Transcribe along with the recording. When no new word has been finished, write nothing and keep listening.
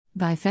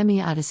By Femi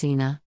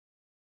Adesina.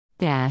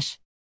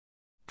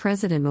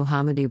 President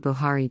Muhammadu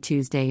Buhari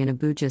Tuesday in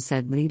Abuja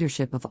said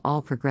leadership of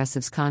All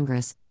Progressives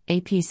Congress,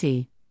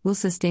 APC, will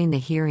sustain the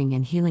hearing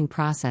and healing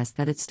process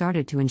that it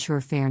started to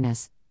ensure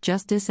fairness,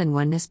 justice and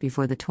oneness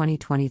before the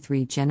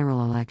 2023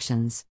 general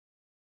elections.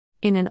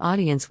 In an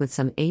audience with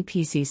some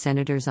APC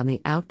senators on the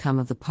outcome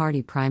of the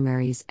party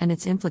primaries and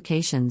its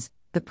implications,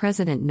 the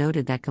president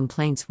noted that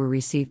complaints were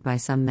received by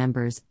some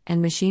members, and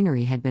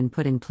machinery had been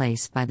put in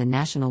place by the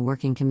National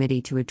Working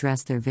Committee to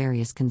address their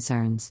various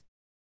concerns.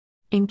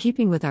 In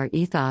keeping with our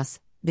ethos,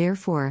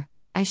 therefore,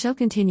 I shall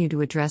continue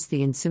to address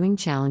the ensuing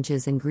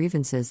challenges and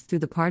grievances through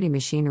the party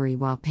machinery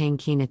while paying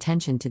keen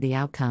attention to the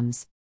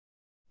outcomes.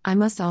 I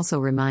must also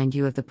remind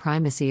you of the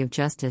primacy of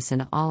justice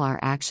in all our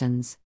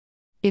actions.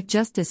 If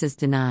justice is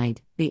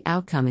denied, the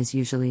outcome is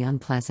usually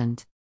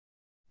unpleasant.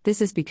 This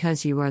is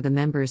because you are the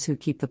members who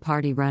keep the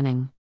party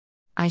running.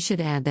 I should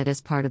add that as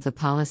part of the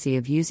policy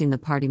of using the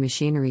party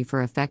machinery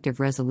for effective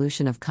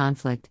resolution of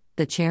conflict,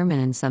 the chairman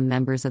and some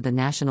members of the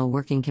National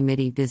Working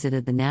Committee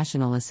visited the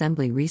National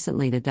Assembly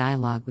recently to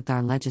dialogue with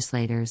our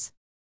legislators.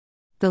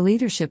 The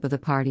leadership of the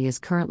party is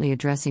currently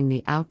addressing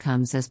the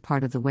outcomes as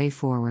part of the way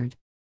forward.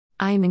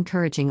 I am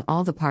encouraging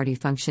all the party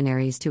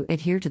functionaries to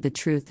adhere to the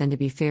truth and to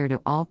be fair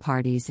to all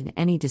parties in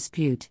any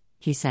dispute,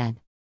 he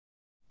said.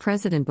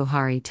 President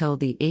Buhari told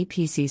the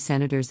APC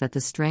senators that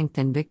the strength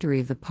and victory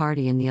of the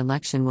party in the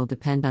election will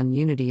depend on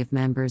unity of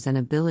members and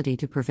ability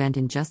to prevent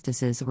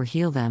injustices or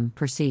heal them,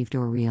 perceived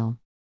or real.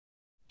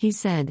 He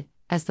said,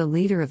 "As the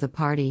leader of the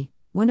party,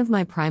 one of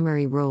my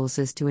primary roles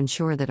is to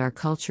ensure that our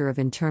culture of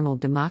internal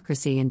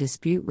democracy and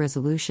dispute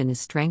resolution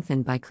is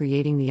strengthened by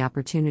creating the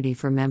opportunity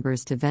for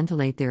members to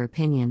ventilate their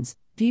opinions,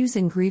 views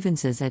and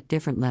grievances at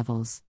different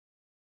levels."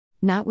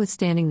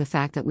 Notwithstanding the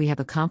fact that we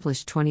have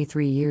accomplished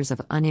 23 years of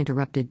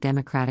uninterrupted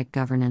democratic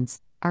governance,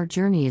 our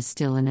journey is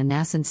still in a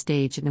nascent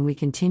stage and we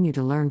continue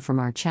to learn from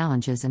our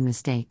challenges and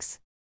mistakes.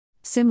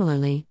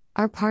 Similarly,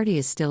 our party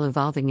is still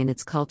evolving in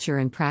its culture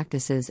and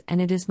practices, and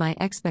it is my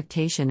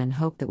expectation and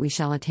hope that we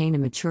shall attain a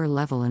mature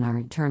level in our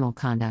internal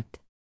conduct.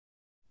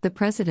 The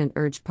President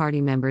urged party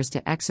members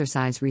to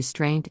exercise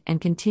restraint and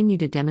continue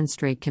to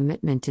demonstrate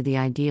commitment to the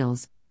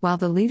ideals, while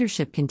the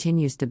leadership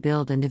continues to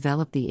build and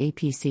develop the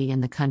APC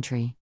and the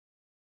country.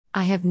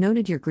 I have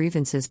noted your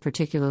grievances,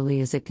 particularly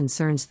as it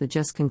concerns the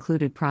just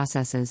concluded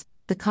processes,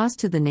 the cost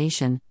to the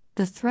nation,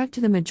 the threat to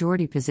the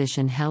majority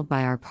position held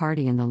by our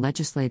party in the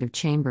legislative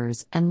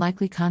chambers, and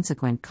likely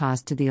consequent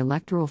cost to the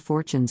electoral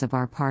fortunes of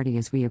our party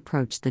as we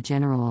approach the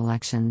general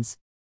elections.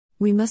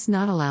 We must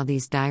not allow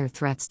these dire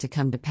threats to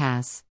come to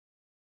pass.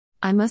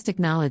 I must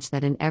acknowledge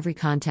that in every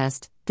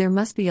contest, there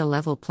must be a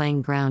level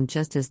playing ground,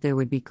 just as there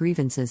would be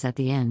grievances at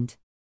the end.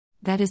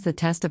 That is the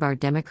test of our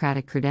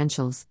democratic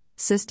credentials,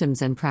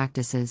 systems and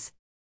practices.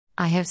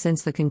 I have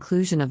since the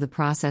conclusion of the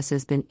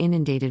processes been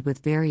inundated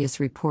with various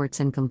reports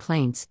and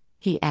complaints,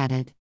 he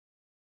added.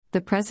 The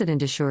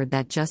President assured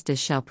that justice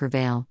shall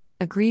prevail,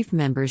 aggrieved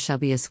members shall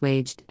be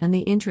assuaged, and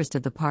the interest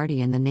of the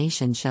party and the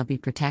nation shall be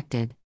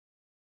protected.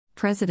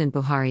 President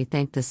Buhari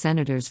thanked the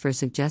senators for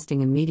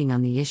suggesting a meeting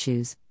on the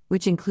issues,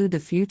 which include the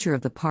future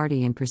of the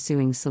party and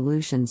pursuing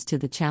solutions to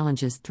the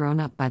challenges thrown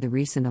up by the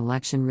recent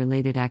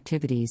election-related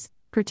activities,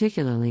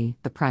 particularly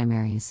the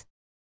primaries.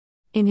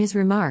 In his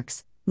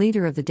remarks,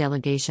 leader of the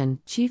delegation,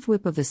 Chief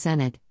Whip of the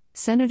Senate,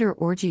 Senator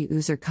Orji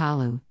Uzur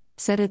Kalu,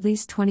 said at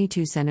least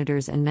 22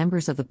 senators and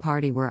members of the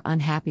party were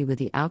unhappy with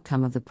the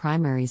outcome of the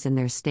primaries in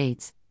their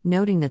states,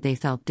 noting that they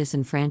felt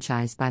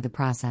disenfranchised by the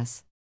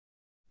process.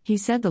 He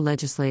said the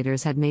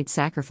legislators had made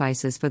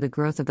sacrifices for the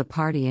growth of the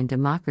party and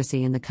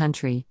democracy in the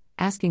country,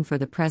 asking for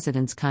the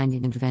President's kind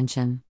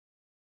intervention.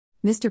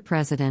 Mr.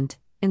 President,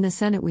 in the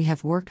Senate we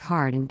have worked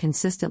hard and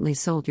consistently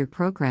sold your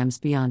programs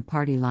beyond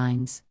party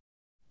lines.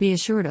 Be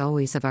assured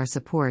always of our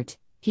support,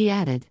 he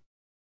added.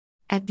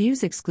 At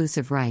Views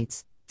Exclusive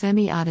Rights,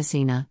 Femi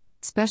Adesina,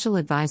 Special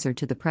Advisor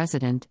to the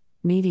President,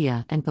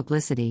 Media and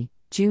Publicity,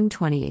 June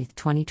 28,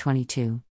 2022.